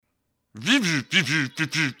Yo,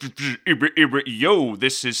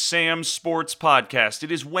 this is Sam's Sports Podcast.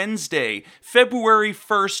 It is Wednesday, February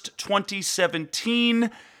 1st,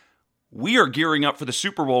 2017. We are gearing up for the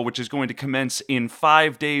Super Bowl, which is going to commence in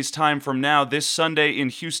 5 days' time from now, this Sunday in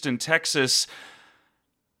Houston, Texas.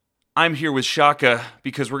 I'm here with Shaka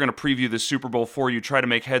because we're going to preview the Super Bowl for you, try to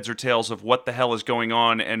make heads or tails of what the hell is going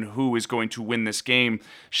on and who is going to win this game.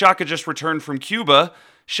 Shaka just returned from Cuba.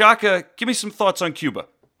 Shaka, give me some thoughts on Cuba.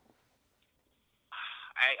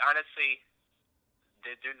 I honestly,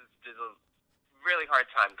 there's a really hard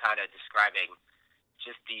time kind of describing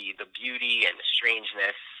just the beauty and the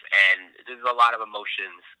strangeness, and there's a lot of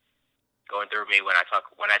emotions going through me when I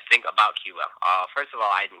think about Cuba. First of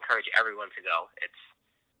all, I'd encourage everyone to go.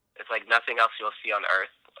 It's like nothing else you'll see on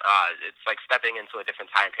earth. It's like stepping into a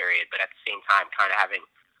different time period, but at the same time, kind of having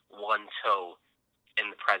one toe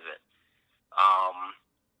in the present.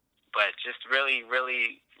 But just really,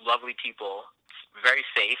 really lovely people. Very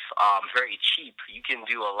safe, very cheap. You can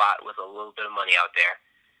do a lot with a little bit of money out there.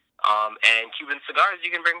 And Cuban cigars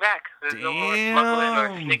you can bring back. There's no more smuggling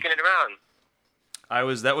or sneaking it around.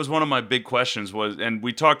 That was one of my big questions and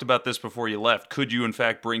we talked about this before you left. Could you in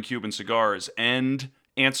fact bring Cuban cigars? And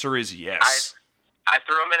answer is yes. I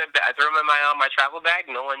threw them in my travel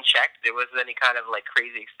bag. No one checked. There wasn't any kind of like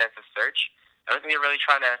crazy extensive search. I don't think they're really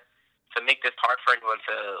trying to make this hard for anyone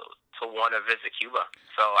to want to visit Cuba.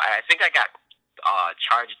 So I think I got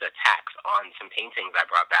charged a tax on some paintings I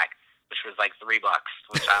brought back, which was like $3,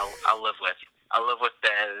 which I'll live with. I'll live with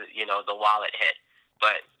the wallet hit.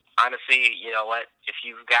 But honestly, you know what? If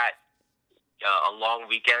you've got a long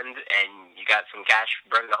weekend and you got some cash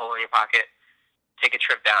burning a hole in your pocket, take a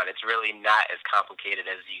trip down. It's really not as complicated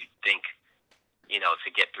as you think. To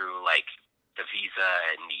get through like the visa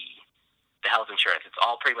and the health insurance. It's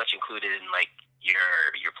all pretty much included in like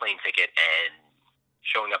your plane ticket and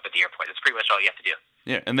showing up at the airport. That's pretty much all you have to do.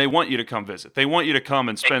 Yeah, and they want you to come visit. They want you to come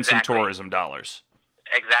and spend some tourism dollars.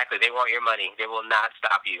 Exactly. They want your money. They will not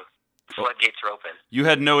stop you. Floodgates are open. You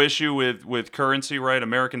had no issue with currency, right?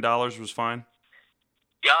 American dollars was fine?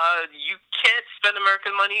 You can't spend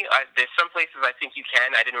American money. There's some places I think you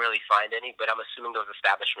can. I didn't really find any, but I'm assuming those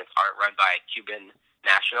establishments aren't run by Cuban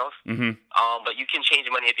nationals. Mm-hmm. But you can change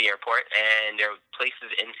money at the airport, and there are places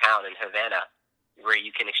in town in Havana where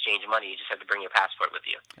you can exchange money. You just have to bring your passport with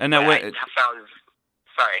you. And now, sorry,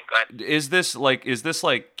 go ahead. Is this like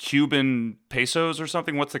Cuban pesos or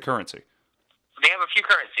something? What's the currency? They have a few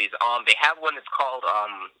currencies. They have one that's called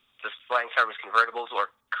the slang term is convertibles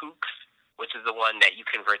or kooks, which is the one that you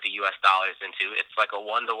convert the U.S. dollars into. It's like a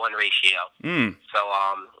 1-to-1 ratio. So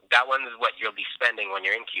that one is what you'll be spending when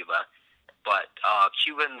you're in Cuba. But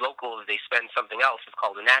Cuban locals, they spend something else. It's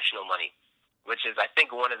called the national money, which is, I think,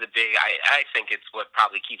 one of the big. I think it's what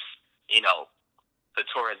probably keeps the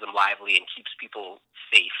tourism lively and keeps people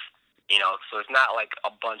safe. So it's not like a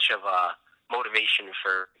bunch of motivation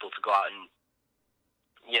for people to go out and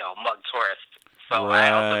mug tourists. So I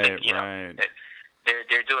also think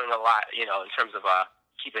they're doing a lot in terms of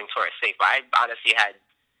keeping tourists safe. But I honestly had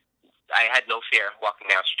no fear walking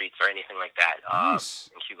down streets or anything like that in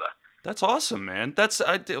Cuba. That's awesome, man.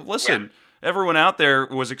 Listen. Yeah. Everyone out there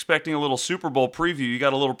was expecting a little Super Bowl preview. You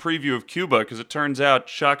got a little preview of Cuba because it turns out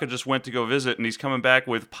Shaka just went to go visit and he's coming back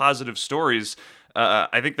with positive stories.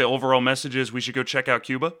 I think the overall message is we should go check out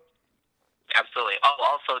Cuba. Absolutely. Oh,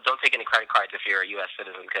 also, don't take any credit cards if you're a U.S.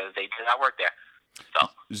 citizen because they do not work there. So.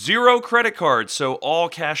 0 credit cards, so all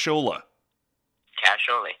cashola. Cash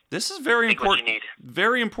only. This is very important.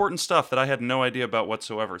 Very important stuff that I had no idea about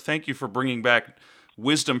whatsoever. Thank you for bringing back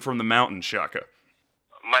wisdom from the mountain, Shaka.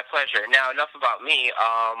 My pleasure. Now, enough about me.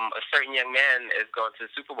 A certain young man is going to the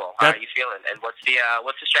Super Bowl. How are you feeling? And what's the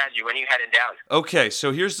strategy? When are you heading down? Okay,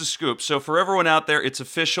 so here's the scoop. So for everyone out there, it's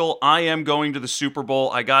official. I am going to the Super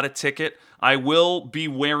Bowl. I got a ticket. I will be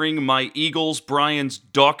wearing my Eagles Brian's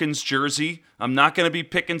Dawkins jersey. I'm not going to be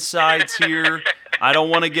picking sides here. I don't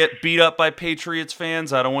want to get beat up by Patriots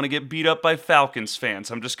fans. I don't want to get beat up by Falcons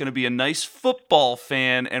fans. I'm just going to be a nice football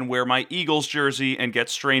fan and wear my Eagles jersey and get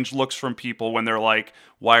strange looks from people when they're like,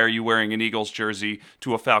 why are you wearing an Eagles jersey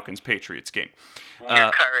to a Falcons-Patriots game?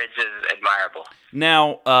 Your courage is admirable.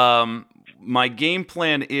 Now, my game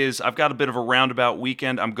plan is I've got a bit of a roundabout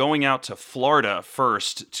weekend. I'm going out to Florida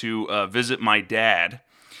first to visit my dad.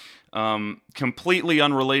 Completely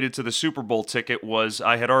unrelated to the Super Bowl ticket was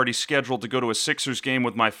I had already scheduled to go to a Sixers game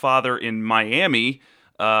with my father in Miami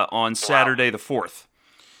on Saturday the 4th.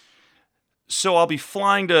 So I'll be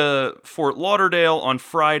flying to Fort Lauderdale on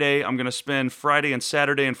Friday. I'm going to spend Friday and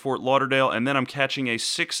Saturday in Fort Lauderdale, and then I'm catching a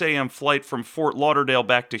 6 a.m. flight from Fort Lauderdale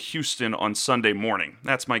back to Houston on Sunday morning.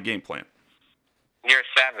 That's my game plan. Yeah, You're a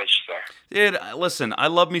savage, sir. Dude, listen, I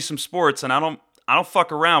love me some sports, and I don't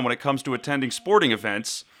fuck around when it comes to attending sporting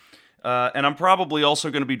events. And I'm probably also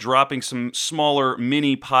going to be dropping some smaller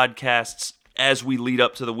mini podcasts as we lead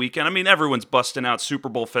up to the weekend. I mean, everyone's busting out Super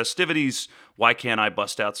Bowl festivities. Why can't I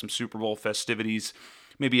bust out some Super Bowl festivities?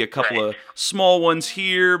 Maybe a couple of small ones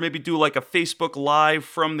here. Maybe do like a Facebook Live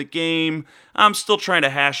from the game. I'm still trying to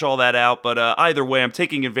hash all that out, but either way, I'm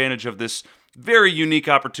taking advantage of this very unique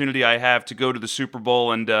opportunity I have to go to the Super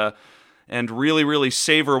Bowl and really, really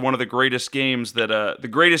savor one of the greatest games the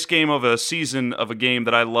greatest game of a season of a game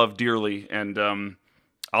that I love dearly. And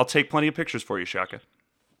I'll take plenty of pictures for you, Shaka.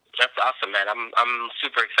 That's awesome, man. I'm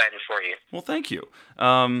super excited for you. Well, thank you.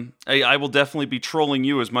 I will definitely be trolling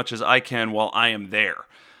you as much as I can while I am there.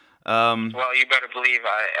 Well, you better believe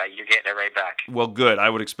you're getting it right back. Well, good. I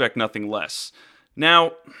would expect nothing less.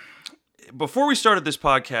 Now, before we started this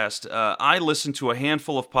podcast, I listened to a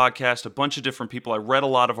handful of podcasts, a bunch of different people. I read a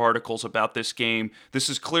lot of articles about this game. This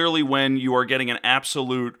is clearly when you are getting an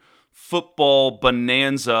absolute football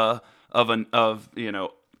bonanza of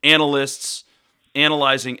analysts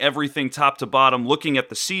analyzing everything top to bottom, looking at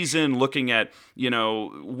the season, looking at,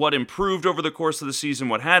 what improved over the course of the season,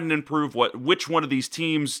 what hadn't improved, which one of these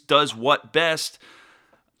teams does what best.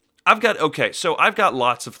 I've got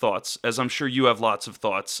lots of thoughts, as I'm sure you have lots of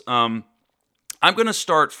thoughts. I'm going to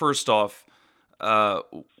start first off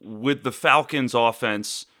with the Falcons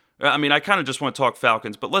offense. I mean, I kind of just want to talk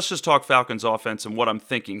Falcons, but let's just talk Falcons offense and what I'm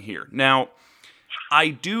thinking here. Now, I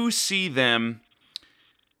do see them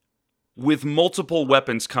with multiple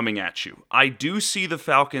weapons coming at you. I do see the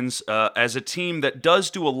Falcons as a team that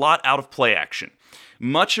does do a lot out of play action.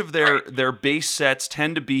 Much of their base sets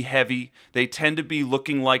tend to be heavy. They tend to be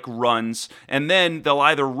looking like runs, and then they'll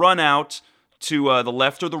either run out to the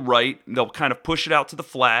left or the right. They'll kind of push it out to the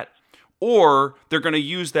flat, or they're going to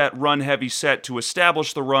use that run-heavy set to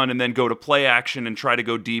establish the run and then go to play action and try to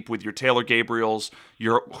go deep with your Taylor Gabriels,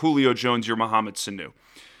 your Julio Jones, your Mohamed Sanu.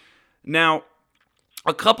 Now,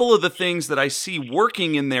 a couple of the things that I see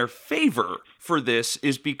working in their favor for this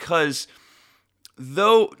is because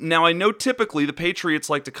now I know typically the Patriots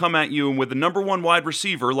like to come at you and with the number one wide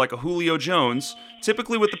receiver like a Julio Jones,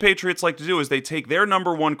 typically what the Patriots like to do is they take their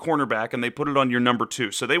number one cornerback and they put it on your number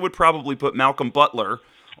two. So they would probably put Malcolm Butler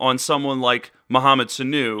on someone like Mohamed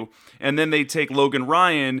Sanu, and then they take Logan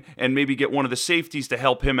Ryan and maybe get one of the safeties to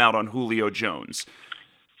help him out on Julio Jones.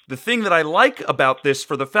 The thing that I like about this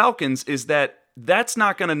for the Falcons is that that's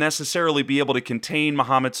not going to necessarily be able to contain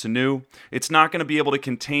Mohamed Sanu. It's not going to be able to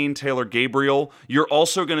contain Taylor Gabriel. You're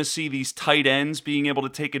also going to see these tight ends being able to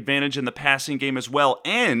take advantage in the passing game as well.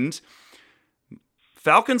 And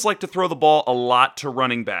Falcons like to throw the ball a lot to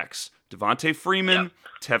running backs. Devontae Freeman,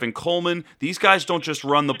 Tevin Coleman, these guys don't just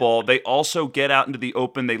run the ball. They also get out into the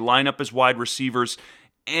open. They line up as wide receivers.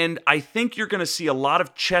 And I think you're going to see a lot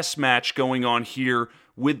of chess match going on here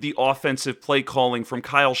with the offensive play calling from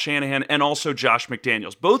Kyle Shanahan and also Josh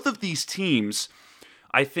McDaniels. Both of these teams,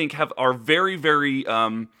 I think, are very, very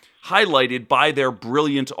highlighted by their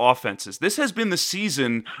brilliant offenses. This has been the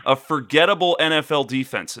season of forgettable NFL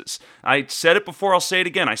defenses. I said it before, I'll say it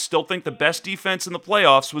again. I still think the best defense in the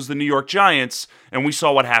playoffs was the New York Giants, and we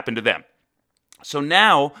saw what happened to them. So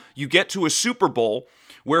now you get to a Super Bowl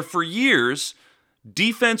where for years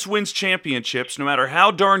defense wins championships, no matter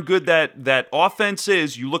how darn good that offense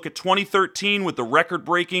is. You look at 2013 with the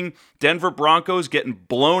record-breaking Denver Broncos getting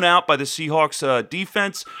blown out by the Seahawks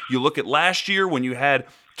defense. You look at last year when you had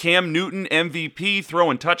Cam Newton, MVP,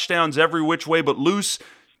 throwing touchdowns every which way but loose,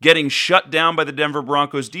 getting shut down by the Denver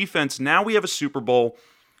Broncos defense. Now we have a Super Bowl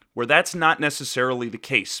where that's not necessarily the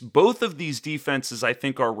case. Both of these defenses, I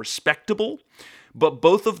think, are respectable, but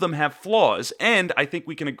both of them have flaws, and I think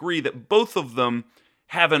we can agree that both of them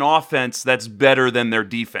have an offense that's better than their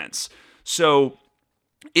defense. So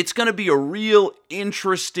it's going to be a real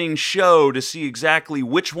interesting show to see exactly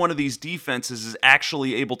which one of these defenses is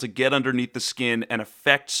actually able to get underneath the skin and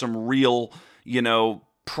affect some real,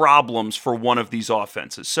 problems for one of these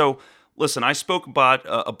offenses. So listen, I spoke about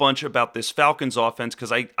a bunch about this Falcons offense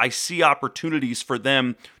because I see opportunities for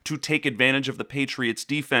them to take advantage of the Patriots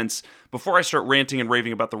defense. Before I start ranting and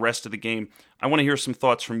raving about the rest of the game, I want to hear some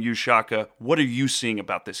thoughts from you, Shaka. What are you seeing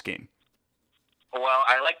about this game? Well,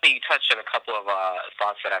 I like that you touched on a couple of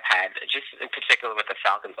thoughts that I've had, just in particular with the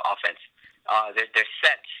Falcons offense. Their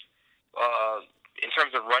sets, in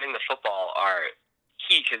terms of running the football, are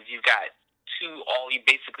key because you've got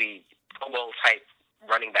basically Pro Bowl type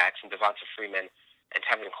running backs in Devonta Freeman and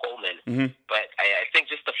Tevin Coleman. Mm-hmm. But I think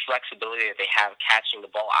just the flexibility that they have catching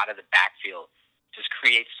the ball out of the backfield just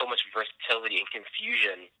creates so much versatility and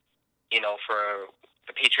confusion, for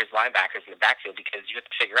the Patriots linebackers in the backfield, because you have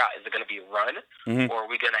to figure out, is it going to be a run, or are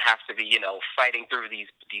we going to have to be, fighting through these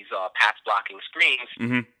pass blocking screens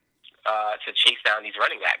to chase down these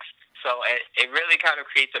running backs? So it really kind of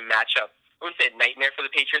creates a matchup. I wouldn't say a nightmare for the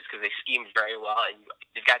Patriots because they schemed very well, and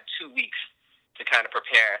they've got 2 weeks to kind of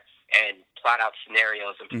prepare and plot out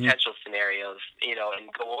scenarios and potential scenarios, and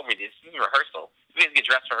go over this. This is rehearsal. This is a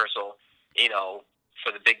dress rehearsal, for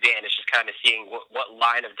the big day, and it's just kind of seeing what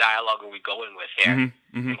line of dialogue are we going with here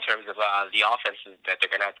in terms of the offenses that they're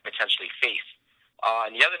going to have to potentially face. On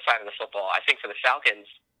the other side of the football, I think for the Falcons,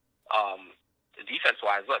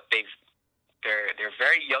 defense-wise, look, they're a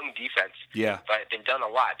very young defense, but they've done a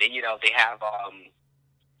lot. They have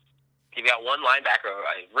they've got one linebacker,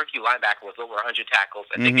 a rookie linebacker with over 100 tackles.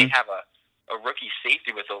 I think they have a rookie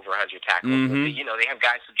safety with over 100 tackles. So they have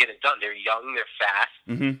guys who get it done. They're young, they're fast.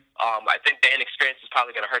 I think the inexperience is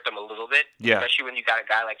probably going to hurt them a little bit, especially when you got a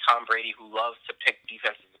guy like Tom Brady who loves to pick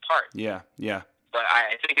defenses apart. But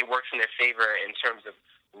I think it works in their favor in terms of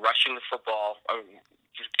rushing the football,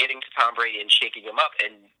 just getting to Tom Brady and shaking him up,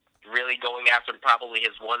 and really going after probably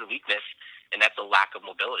his one weakness, and that's a lack of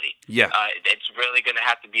mobility. It's really going to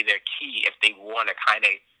have to be their key if they want to kind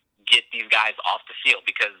of get these guys off the field,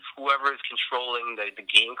 because whoever is controlling the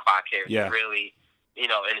game clock here is really,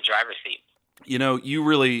 in the driver's seat.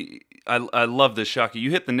 I love this, Shaka.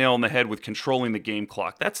 You hit the nail on the head with controlling the game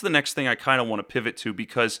clock. That's the next thing I kind of want to pivot to,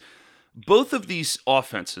 because both of these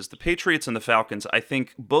offenses, the Patriots and the Falcons, I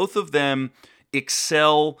think both of them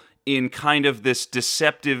excel in kind of this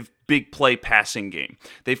deceptive big play passing game.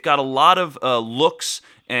 They've got a lot of looks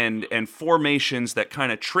and formations that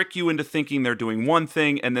kind of trick you into thinking they're doing one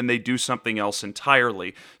thing and then they do something else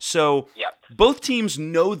entirely. So both teams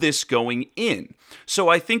know this going in. So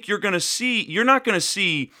I think you're not going to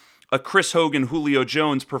see a Chris Hogan, Julio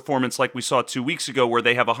Jones performance like we saw 2 weeks ago where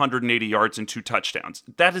they have 180 yards and 2 touchdowns.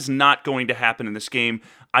 That is not going to happen in this game.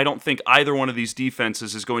 I don't think either one of these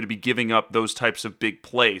defenses is going to be giving up those types of big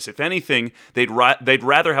plays. If anything, they'd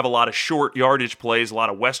rather have a lot of short yardage plays, a lot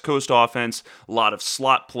of West Coast offense, a lot of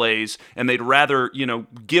slot plays, and they'd rather,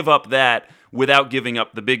 give up that without giving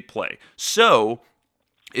up the big play. So,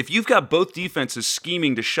 if you've got both defenses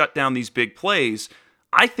scheming to shut down these big plays,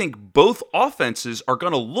 I think both offenses are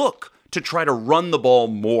going to look to try to run the ball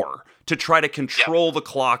more, to try to control the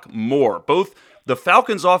clock more. Both the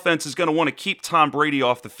Falcons' offense is going to want to keep Tom Brady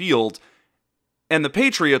off the field, and the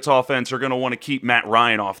Patriots' offense are going to want to keep Matt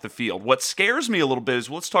Ryan off the field. What scares me a little bit is,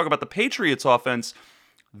 let's talk about the Patriots' offense.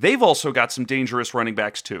 They've also got some dangerous running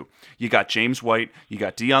backs too. You got James White, you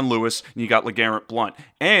got Dion Lewis, and you got LeGarrette Blount.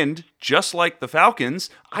 And just like the Falcons,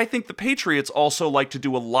 I think the Patriots also like to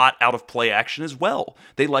do a lot out of play action as well.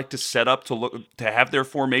 They like to set up to have their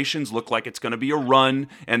formations look like it's going to be a run,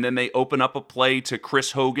 and then they open up a play to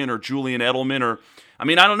Chris Hogan or Julian Edelman or, I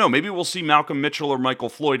don't know, maybe we'll see Malcolm Mitchell or Michael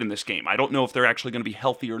Floyd in this game. I don't know if they're actually going to be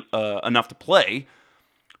healthy enough to play,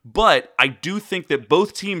 but I do think that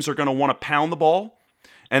both teams are going to want to pound the ball,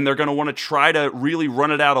 and they're going to want to try to really run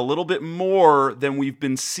it out a little bit more than we've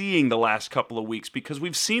been seeing the last couple of weeks, because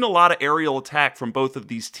we've seen a lot of aerial attack from both of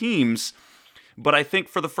these teams. But I think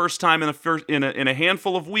for the first time in a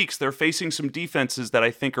handful of weeks, they're facing some defenses that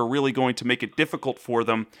I think are really going to make it difficult for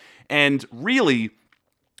them. And really,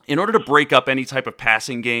 in order to break up any type of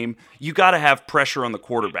passing game, you got to have pressure on the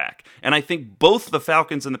quarterback. And I think both the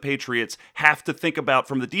Falcons and the Patriots have to think about,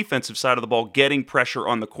 from the defensive side of the ball, getting pressure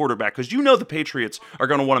on the quarterback, because the Patriots are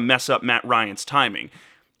going to want to mess up Matt Ryan's timing.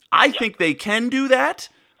 I think they can do that.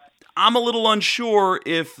 I'm a little unsure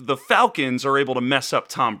if the Falcons are able to mess up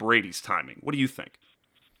Tom Brady's timing. What do you think?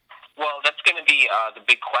 Well, that's going to be the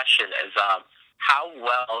big question, is how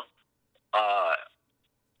well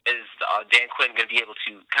is Dan Quinn going to be able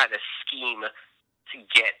to kind of scheme to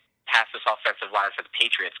get past this offensive line for the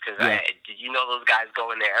Patriots? Because did you know those guys go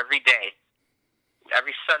in there every day,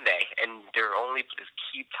 every Sunday, and their only is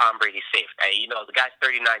keep Tom Brady safe? The guy's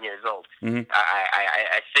 39 years old.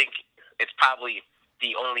 I think it's probably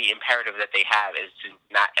the only imperative that they have is to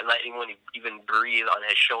not let anyone even breathe on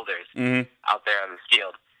his shoulders out there on the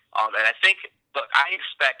field. And I think, look, I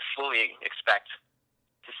fully expect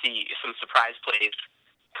to see some surprise plays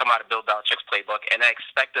come out of Bill Belichick's playbook, and I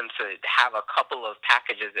expect them to have a couple of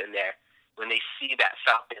packages in there when they see that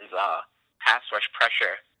Falcons pass rush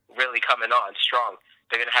pressure really coming on strong.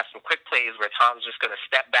 They're going to have some quick plays where Tom's just going to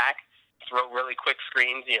step back, throw really quick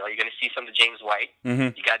screens. You're going to see some to James White.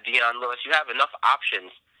 You got Dion Lewis. You have enough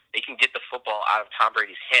options. They can get the football out of Tom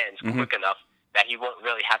Brady's hands quick enough that he won't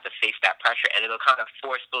really have to face that pressure, and it'll kind of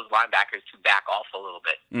force those linebackers to back off a little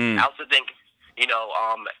bit. I also think,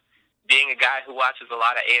 being a guy who watches a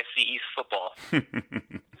lot of AFC East football,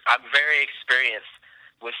 I'm very experienced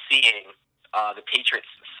with seeing the Patriots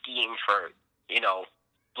scheme for,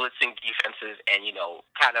 blitzing defenses and,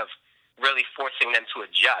 kind of really forcing them to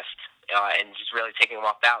adjust and just really taking them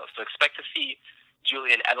off balance. So expect to see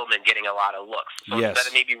Julian Edelman getting a lot of looks. So instead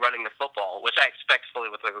of maybe running the football, which I expect fully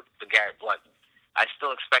with the Garrett Blount, I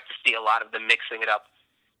still expect to see a lot of them mixing it up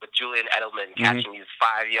with Julian Edelman catching these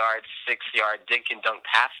 5-yard, 6-yard dink and dunk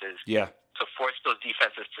passes to force those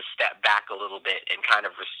defenses to step back a little bit and kind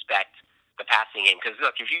of respect the passing game. Because,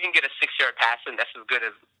 look, if you can get a 6-yard pass in, that's as good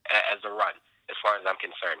as a run, as far as I'm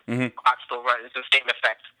concerned. Clock still runs. It's the same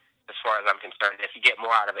effect as far as I'm concerned. If you get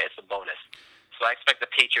more out of it, it's a bonus. So I expect the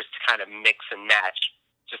Patriots to kind of mix and match.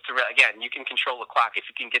 Just to, again, you can control the clock. If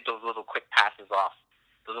you can get those little quick passes off,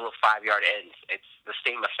 those little 5-yard ends, it's the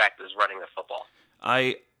same effect as running the football.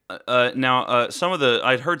 I'd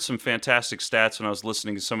heard some fantastic stats when I was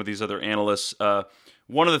listening to some of these other analysts.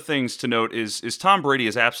 One of the things to note is Tom Brady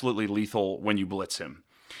is absolutely lethal when you blitz him.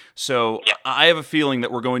 So I have a feeling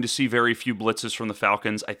that we're going to see very few blitzes from the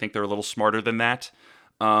Falcons. I think they're a little smarter than that.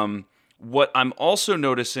 What I'm also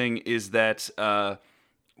noticing is that,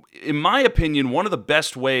 in my opinion, one of the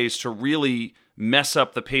best ways to really mess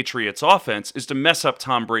up the Patriots' offense is to mess up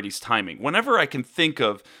Tom Brady's timing. Whenever I can think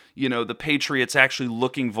of, the Patriots actually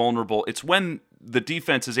looking vulnerable, it's when the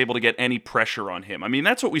defense is able to get any pressure on him. I mean,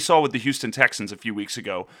 that's what we saw with the Houston Texans a few weeks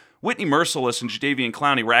ago. Whitney Mercilus and Jadeveon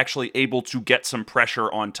Clowney were actually able to get some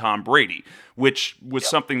pressure on Tom Brady, which was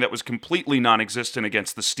something that was completely non-existent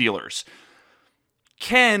against the Steelers.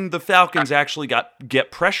 Can the Falcons actually get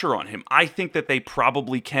pressure on him? I think that they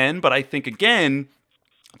probably can, but I think, again,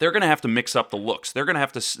 they're going to have to mix up the looks. They're going to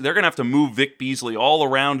have to move Vic Beasley all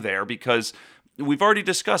around there because we've already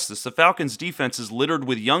discussed this. The Falcons' defense is littered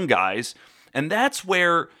with young guys, and that's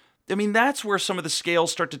where some of the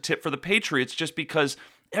scales start to tip for the Patriots, just because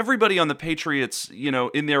everybody on the Patriots,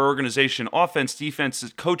 in their organization, offense, defense,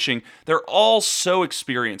 coaching, they're all so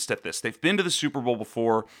experienced at this. They've been to the Super Bowl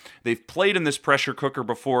before. They've played in this pressure cooker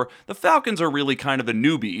before. The Falcons are really kind of the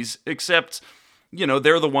newbies, except,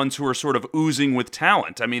 they're the ones who are sort of oozing with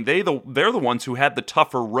talent. I mean, they're the ones who had the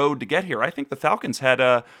tougher road to get here. I think the Falcons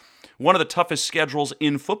had one of the toughest schedules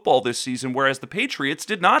in football this season, whereas the Patriots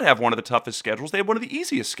did not have one of the toughest schedules. They had one of the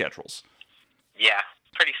easiest schedules. Yeah,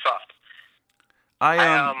 pretty soft. Go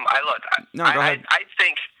ahead. I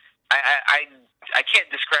think I can't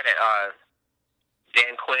discredit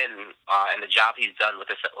Dan Quinn and the job he's done with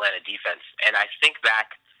this Atlanta defense. And I think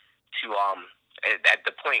back to at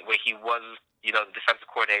the point where he was, the defensive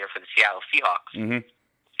coordinator for the Seattle Seahawks,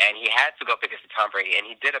 and he had to go up against Tom Brady, and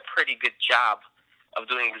he did a pretty good job of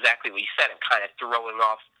doing exactly what you said, of kind of throwing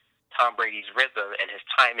off Tom Brady's rhythm and his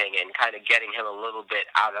timing and kind of getting him a little bit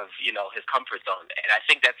out of, his comfort zone. And I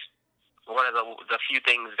think that's one of the few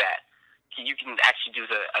things that you can actually do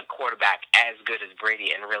to a quarterback as good as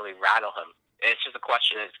Brady and really rattle him. And it's just a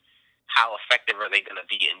question of how effective are they going to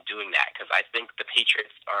be in doing that? Because I think the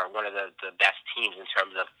Patriots are one of the best teams in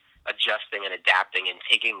terms of adjusting and adapting and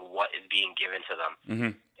taking what is being given to them,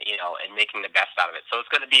 and making the best out of it. So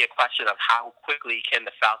it's going to be a question of how quickly can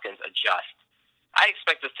the Falcons adjust. I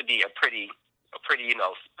expect this to be a pretty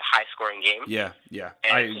high-scoring game. Yeah.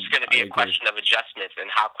 And it's going to be a question of adjustments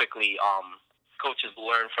and how quickly coaches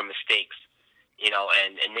learn from mistakes,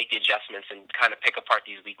 and make the adjustments and kind of pick apart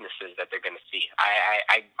these weaknesses that they're going to see.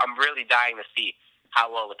 I'm really dying to see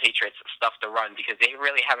how well the Patriots stuff the run, because they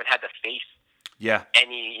really haven't had to face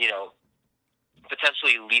any,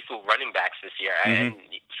 potentially lethal running backs this year. And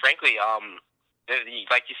frankly,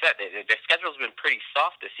 like you said, their schedule's been pretty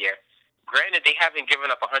soft this year. Granted, they haven't given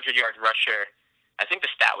up a 100-yard rusher. I think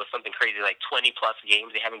the stat was something crazy, like 20-plus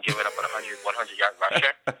games. They haven't given up a 100-yard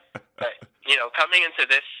rusher. But, coming into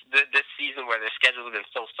this season where their schedule has been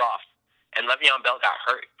so soft, and Le'Veon Bell got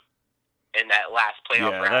hurt in that last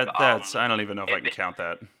playoff round. That's I don't even know if I can count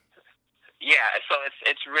that. Yeah, so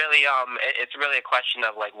it's really a question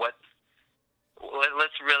of like let's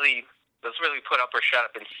really put up or shut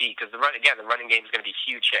up and see, because the running game is going to be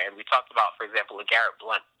huge here. And we talked about, for example, Garrett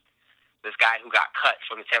Blount, this guy who got cut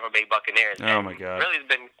from the Tampa Bay Buccaneers. Oh my God! Really has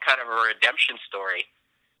been kind of a redemption story.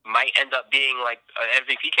 Might end up being like an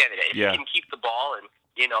MVP candidate if he can keep the ball and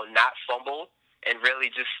not fumble and really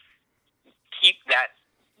just keep that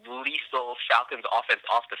lethal Falcons offense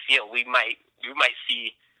off the field. We might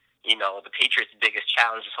see the Patriots' biggest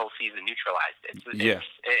challenge this whole season neutralized.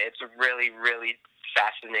 It's a really, really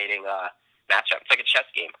fascinating matchup. It's like a chess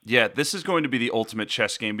game. Yeah, this is going to be the ultimate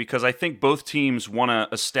chess game, because I think both teams want to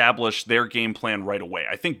establish their game plan right away.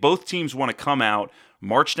 I think both teams want to come out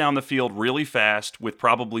march down the field really fast with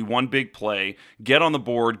probably one big play, get on the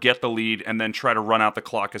board, get the lead, and then try to run out the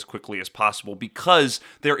clock as quickly as possible because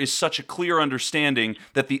there is such a clear understanding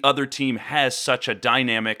that the other team has such a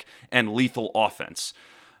dynamic and lethal offense.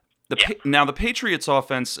 Now, the Patriots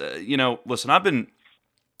offense, listen, I've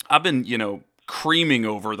been, creaming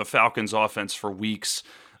over the Falcons offense for weeks.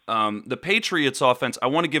 The Patriots offense, I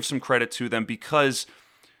want to give some credit to them because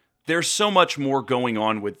there's so much more going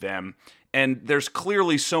on with them. And there's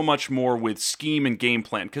clearly so much more with scheme and game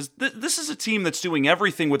plan because this is a team that's doing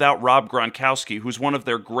everything without Rob Gronkowski, who's one of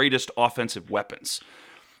their greatest offensive weapons.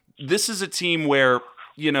 This is a team where,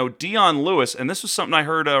 Dion Lewis, and this was something I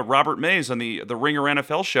heard Robert Mays on the Ringer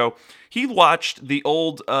NFL show. He watched the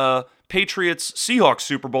old Patriots-Seahawks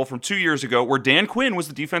Super Bowl from 2 years ago where Dan Quinn was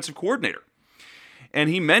the defensive coordinator. And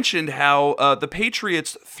he mentioned how the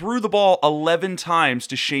Patriots threw the ball 11 times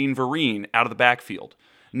to Shane Vereen out of the backfield.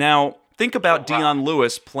 Now, think about Dion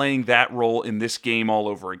Lewis playing that role in this game all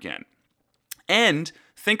over again. And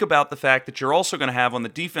think about the fact that you're also going to have on the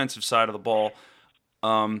defensive side of the ball,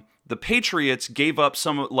 the Patriots gave up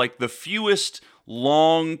some, like, the fewest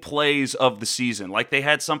long plays of the season. Like, they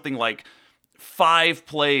had something like 5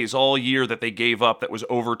 plays all year that they gave up that was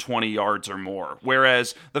over 20 yards or more,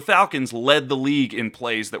 whereas the Falcons led the league in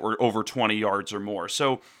plays that were over 20 yards or more.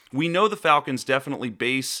 So we know the Falcons definitely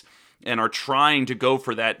base and are trying to go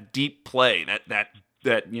for that deep play,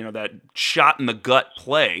 that shot in the gut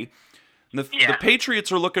play. The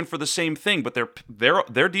Patriots are looking for the same thing, but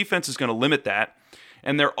their defense is going to limit that,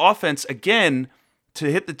 and their offense again.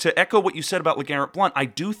 To echo what you said about LeGarrette Blount, I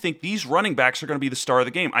do think these running backs are going to be the star of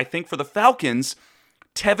the game. I think for the Falcons,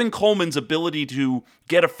 Tevin Coleman's ability to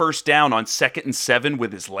get a first down on 2nd and 7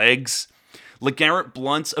 with his legs, LeGarrette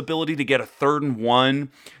Blount's ability to get a 3rd and 1,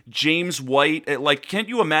 James White, can't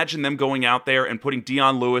you imagine them going out there and putting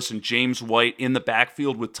Dion Lewis and James White in the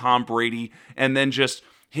backfield with Tom Brady, and then just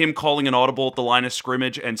him calling an audible at the line of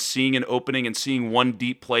scrimmage and seeing an opening and seeing one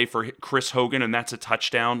deep play for Chris Hogan, and that's a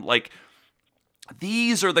touchdown?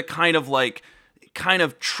 These are the kind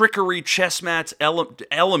of trickery chess match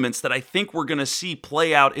elements that I think we're going to see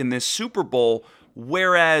play out in this Super Bowl,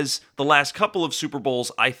 whereas the last couple of Super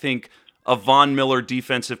Bowls, I think a Von Miller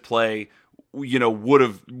defensive play, would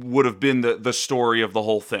have been the story of the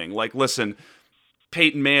whole thing. Like, listen,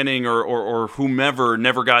 Peyton Manning or whomever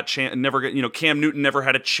Cam Newton never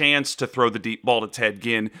had a chance to throw the deep ball to Ted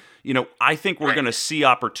Ginn. I think we're going to see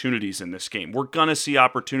opportunities in this game. We're going to see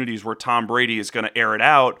opportunities where Tom Brady is going to air it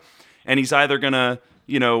out, and he's either going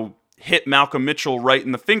to, hit Malcolm Mitchell right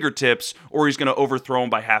in the fingertips, or he's going to overthrow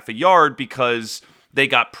him by half a yard because they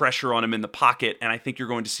got pressure on him in the pocket. And I think you're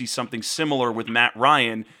going to see something similar with Matt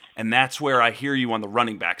Ryan, and that's where I hear you on the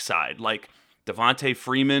running back side. Like Devontae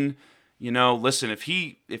Freeman, listen,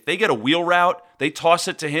 if they get a wheel route, they toss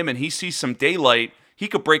it to him and he sees some daylight, he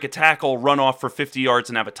could break a tackle, run off for 50 yards,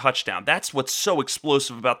 and have a touchdown. That's what's so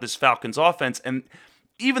explosive about this Falcons offense. And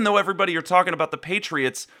even though everybody are talking about the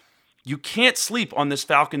Patriots, you can't sleep on this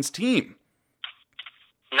Falcons team.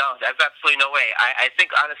 No, there's absolutely no way. I think,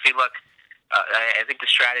 honestly, look, I think the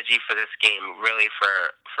strategy for this game, really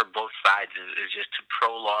for both sides, is just to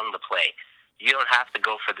prolong the play. You don't have to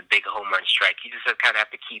go for the big home run strike. You just kind of have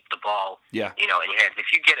to keep the ball, in your hands. If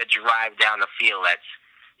you get a drive down the field that's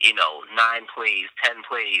 9 plays, 10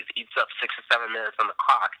 plays, eats up 6 or 7 minutes on the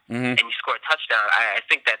clock, and you score a touchdown, I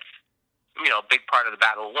think that's, a big part of the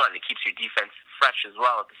battle won. It keeps your defense fresh as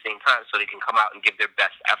well at the same time so they can come out and give their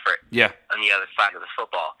best effort on the other side of the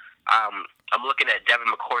football. I'm looking at Devin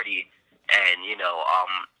McCourty and,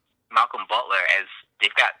 Malcolm Butler as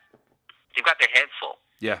they've got their hands full.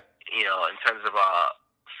 Yeah. In terms of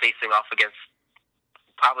facing off against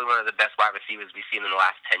probably one of the best wide receivers we've seen in the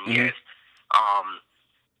last 10 years.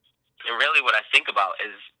 And really what I think about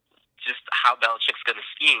is just how Belichick's going to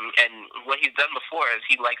scheme. And what he's done before is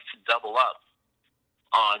he likes to double up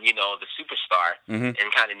on, the superstar and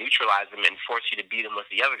kind of neutralize him and force you to beat him with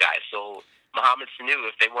the other guys. So Mohamed Sanu,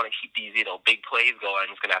 if they want to keep these, big plays going,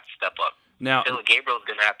 is going to have to step up. Now, Taylor Gabriel is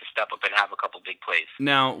going to have to step up and have a couple big plays.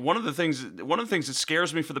 Now, one of the things that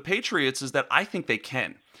scares me for the Patriots is that I think they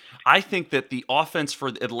can. I think that the offense for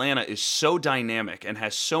Atlanta is so dynamic and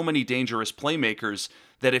has so many dangerous playmakers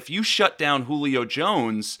that if you shut down Julio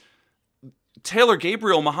Jones, Taylor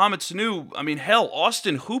Gabriel, Mohamed Sanu,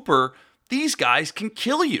 Austin Hooper, these guys can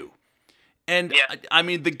kill you. And,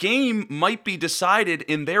 the game might be decided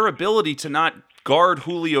in their ability to not guard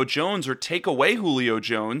Julio Jones or take away Julio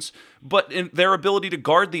Jones, but in their ability to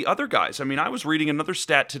guard the other guys. I was reading another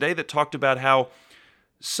stat today that talked about how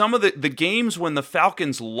some of the games when the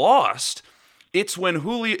Falcons lost, It's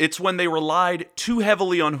when they relied too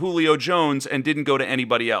heavily on Julio Jones and didn't go to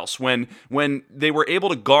anybody else. When they were able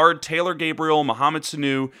to guard Taylor Gabriel, Mohamed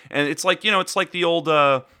Sanu, and it's like the old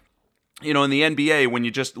in the NBA when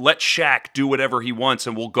you just let Shaq do whatever he wants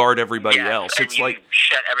and we'll guard everybody else. It's like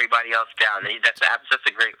shut everybody else down. That's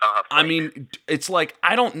a great point. I mean, it's like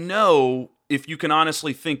I don't know if you can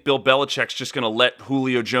honestly think Bill Belichick's just going to let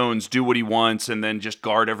Julio Jones do what he wants and then just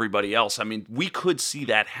guard everybody else. I mean, we could see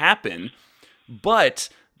that happen. But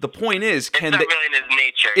the point is, it's not really in his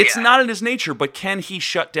nature. It's not in his nature, but can he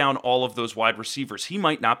shut down all of those wide receivers? He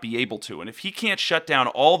might not be able to. And if he can't shut down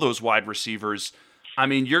all those wide receivers, I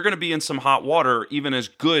mean, you're going to be in some hot water, even as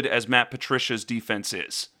good as Matt Patricia's defense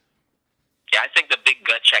is. Yeah, I think the big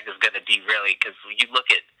gut check is going to be really, because you look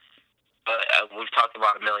at, we've talked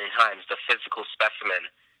about a million times, the physical specimen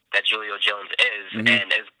that Julio Jones is,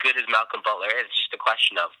 and as good as Malcolm Butler is, it's just a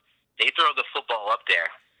question of, they throw the football up there.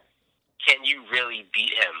 Can you really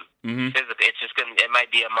beat him physically? It's just it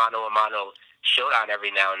might be a mano-a-mano showdown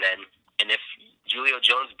every now and then. And if Julio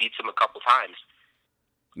Jones beats him a couple times,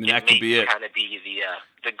 that could be it. Kind of be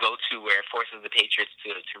the go-to where it forces the Patriots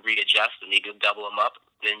to readjust and they can double him up.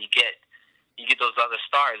 Then you get those other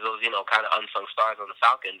stars, those kind of unsung stars on the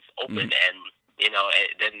Falcons open, and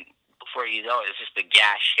then before you know it, it's just a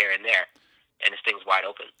gash here and there. And this thing's wide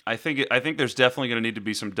open. I think there's definitely going to need to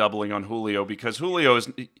be some doubling on Julio because Julio is.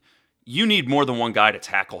 You need more than one guy to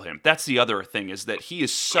tackle him. That's the other thing, is that he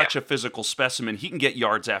is such a physical specimen. He can get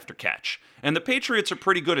yards after catch. And the Patriots are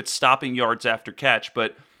pretty good at stopping yards after catch,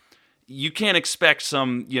 but you can't expect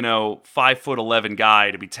some, 5'11" guy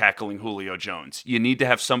to be tackling Julio Jones. You need to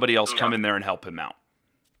have somebody else come in there and help him out.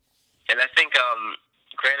 And I think,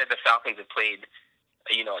 granted, the Falcons have played,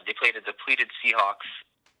 they played a depleted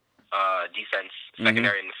Seahawks defense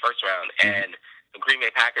secondary in the first round, and the Green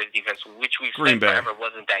Bay Packers defense, which we've said forever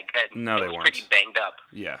wasn't that good. No, they weren't. Pretty banged up.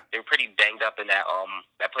 Yeah, they were pretty banged up in that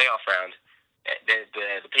playoff round. The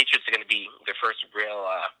Patriots are going to be their first real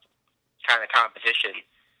kind of competition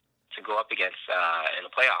to go up against in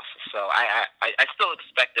the playoffs. So I still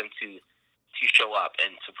expect them to show up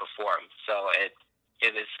and to perform. So it's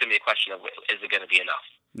going to be a question of, is it going to be enough?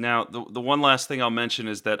 Now, the one last thing I'll mention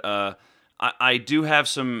is that I do have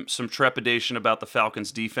some trepidation about the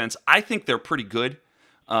Falcons' defense. I think they're pretty good,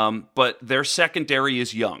 but their secondary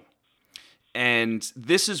is young. And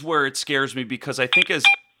this is where it scares me because I think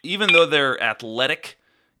even though they're athletic,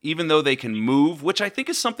 even though they can move, which I think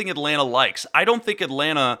is something Atlanta likes, I don't think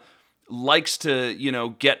Atlanta likes to,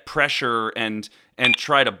 get pressure and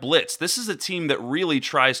try to blitz. This is a team that really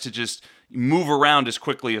tries to just move around as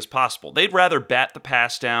quickly as possible. They'd rather bat the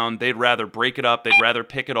pass down. They'd rather break it up. They'd rather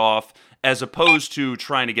pick it off as opposed to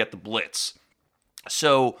trying to get the blitz.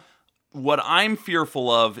 So what I'm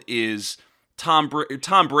fearful of is Tom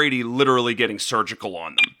Brady literally getting surgical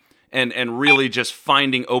on them and really just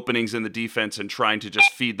finding openings in the defense and trying to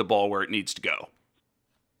just feed the ball where it needs to go.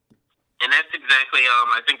 And that's exactly,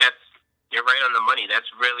 I think you're right on the money. That's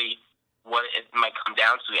really what it might come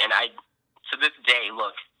down to. And to this day,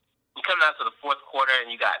 look, you come down to the fourth quarter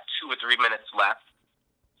and you got 2 or 3 minutes left,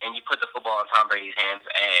 and you put the football in Tom Brady's hands,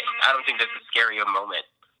 and I don't think there's a scarier moment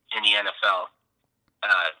in the NFL.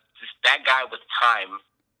 Just that guy with time,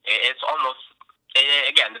 it's almost,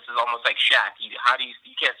 again, this is almost like Shaq. You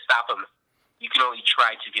can't stop him. You can only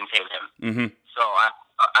try to contain him. Mm-hmm. So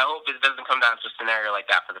I hope it doesn't come down to a scenario like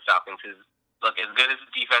that for the Falcons. Because, look, as good as the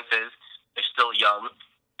defense is, they're still young,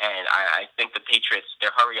 and I think the Patriots,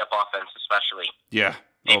 their hurry-up offense especially. Yeah.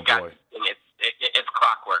 Oh, boy. It's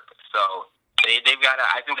clockwork. So they've got to,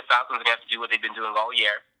 I think the Falcons are going to have to do what they've been doing all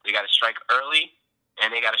year. They got to strike early,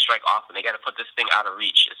 and they got to strike often. They got to put this thing out of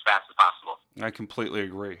reach as fast as possible. I completely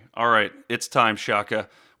agree. All right, it's time, Shaka.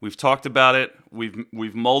 We've talked about it.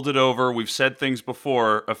 We've mulled it over. We've said things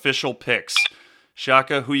before. Official picks.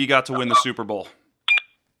 Shaka, who you got to win the Super Bowl?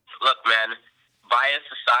 Look, man, bias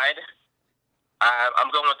aside,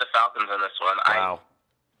 I'm going with the Falcons on this one. Wow.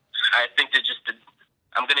 I think they're just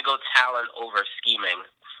I'm going to go talent over scheming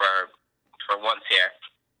for once here.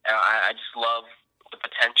 I just love the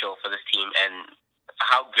potential for this team and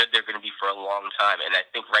how good they're going to be for a long time. And I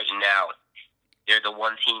think right now they're the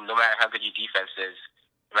one team, no matter how good your defense is,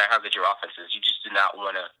 no matter how good your offense is, you just do not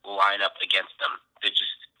want to line up against them.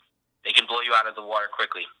 They can blow you out of the water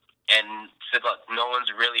quickly. And so, look, no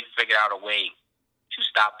one's really figured out a way to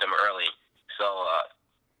stop them early. So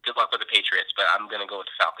good luck with the Patriots, but I'm going to go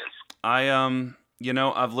with the Falcons.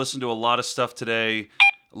 I've listened to a lot of stuff today.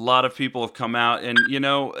 A lot of people have come out. And,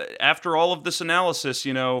 after all of this analysis,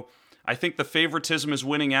 I think the favoritism is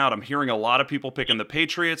winning out. I'm hearing a lot of people picking the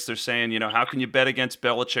Patriots. They're saying, how can you bet against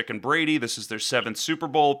Belichick and Brady? This is their 7th Super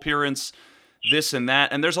Bowl appearance. this and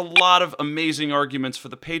that. And there's a lot of amazing arguments for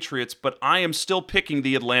the Patriots, but I am still picking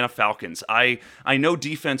the Atlanta Falcons. I know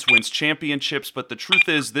defense wins championships, but the truth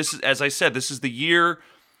is, this is, as I said, this is the year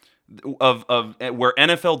of where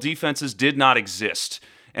NFL defenses did not exist.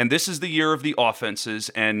 And this is the year of the offenses,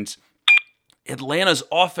 and Atlanta's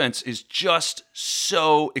offense is just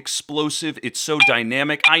so explosive. It's so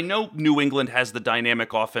dynamic. I know New England has the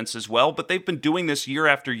dynamic offense as well, but they've been doing this year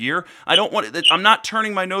after year. I'm not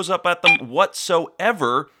turning my nose up at them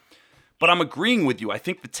whatsoever, but I'm agreeing with you. I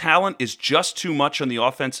think the talent is just too much on the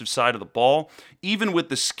offensive side of the ball. Even with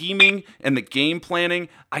the scheming and the game planning,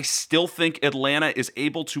 I still think Atlanta is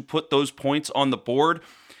able to put those points on the board.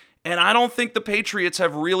 And I don't think the Patriots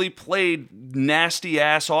have really played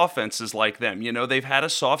nasty-ass offenses like them. You know, they've had a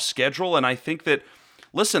soft schedule, and I think that,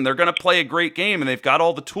 listen, they're going to play a great game, and they've got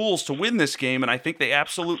all the tools to win this game, and I think they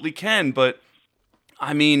absolutely can. But,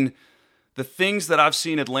 I mean, the things that I've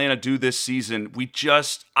seen Atlanta do this season,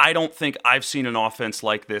 I don't think I've seen an offense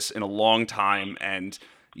like this in a long time. And,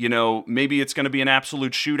 you know, maybe it's going to be an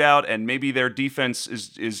absolute shootout, and maybe their defense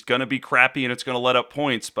is going to be crappy and it's going to let up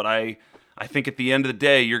points, but I think at the end of the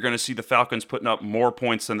day, you're going to see the Falcons putting up more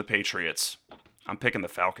points than the Patriots. I'm picking the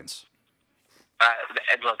Falcons.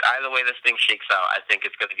 And look, either way this thing shakes out, I think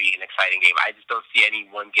it's going to be an exciting game. I just don't see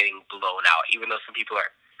anyone getting blown out, even though some people are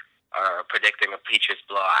predicting a Patriots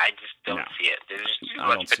blowout. I just don't see it. There's just too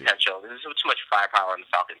much potential. There's too much firepower on the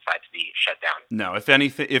Falcons side to be shut down. No, if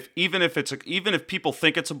anything, even if people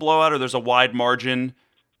think it's a blowout or there's a wide margin,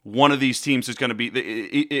 one of these teams is going to be,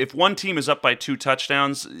 if one team is up by 2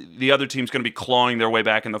 touchdowns, the other team's going to be clawing their way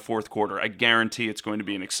back in the fourth quarter. I guarantee it's going to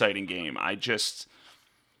be an exciting game.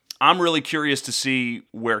 I'm really curious to see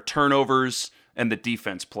where turnovers and the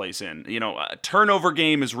defense plays in. You know, a turnover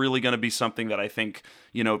game is really going to be something that I think,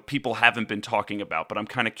 you know, people haven't been talking about, but I'm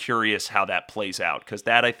kind of curious how that plays out, because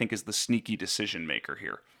that, I think, is the sneaky decision maker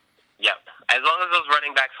here. Yep. As long as those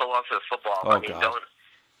running backs hold on to the football,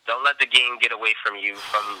 Don't let the game get away from you,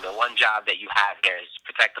 from the one job that you have here is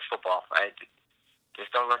protect the football. Right?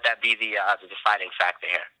 Just don't let that be the deciding factor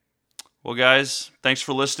here. Well, guys, thanks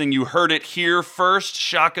for listening. You heard it here first.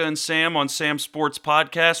 Shaka and Sam on Sam Sports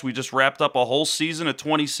Podcast. We just wrapped up a whole season of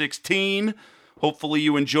 2016. Hopefully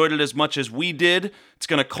you enjoyed it as much as we did. It's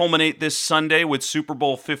going to culminate this Sunday with Super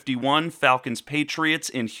Bowl 51, Falcons-Patriots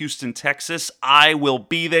in Houston, Texas. I will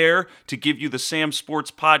be there to give you the Sam Sports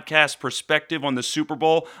Podcast perspective on the Super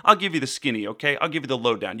Bowl. I'll give you the skinny, okay? I'll give you the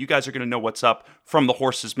lowdown. You guys are going to know what's up from the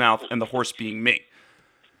horse's mouth, and the horse being me.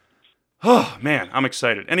 Oh, man, I'm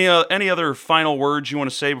excited. Any other final words you want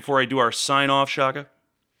to say before I do our sign-off, Shaka?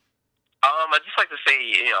 I'd just like to say,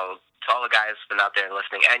 you know, to all the guys who've been out there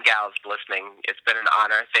listening and gals listening, it's been an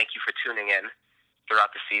honor. Thank you for tuning in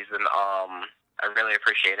throughout the season. I really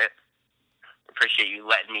appreciate it. Appreciate you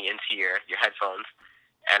letting me into your headphones.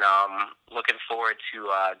 And looking forward to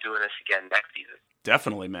doing this again next season.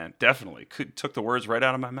 Definitely, man. Definitely. Took the words right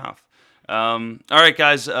out of my mouth. All right,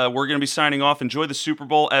 guys. We're going to be signing off. Enjoy the Super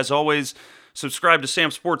Bowl. As always, subscribe to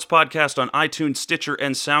Sam Sports Podcast on iTunes, Stitcher,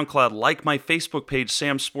 and SoundCloud. Like my Facebook page,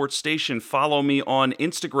 Sam Sports Station. Follow me on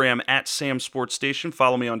Instagram at Sam Sports Station.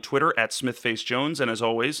 Follow me on Twitter at SmithFaceJones. And as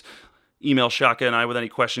always, email Shaka and I with any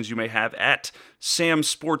questions you may have at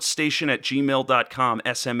samsportstation@gmail.com,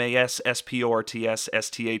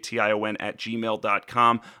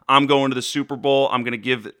 SMASSPORTSSTATION@gmail.com. I'm going to the Super Bowl. I'm going to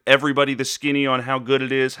give everybody the skinny on how good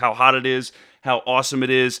it is, how hot it is, how awesome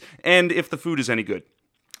it is, and if the food is any good.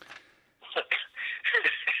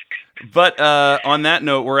 But on that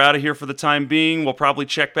note, we're out of here for the time being. We'll probably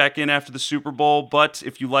check back in after the Super Bowl. But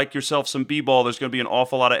if you like yourself some b-ball, there's going to be an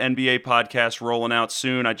awful lot of NBA podcasts rolling out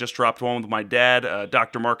soon. I just dropped one with my dad.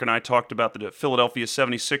 Dr. Mark and I talked about the Philadelphia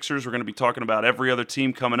 76ers. We're going to be talking about every other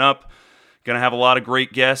team coming up. Going to have a lot of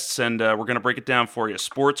great guests, and we're going to break it down for you.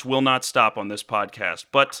 Sports will not stop on this podcast.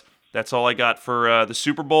 But that's all I got for the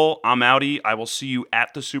Super Bowl. I'm outie. I will see you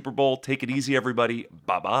at the Super Bowl. Take it easy, everybody.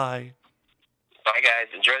 Bye-bye. Bye, guys.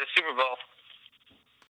 Enjoy the Super Bowl.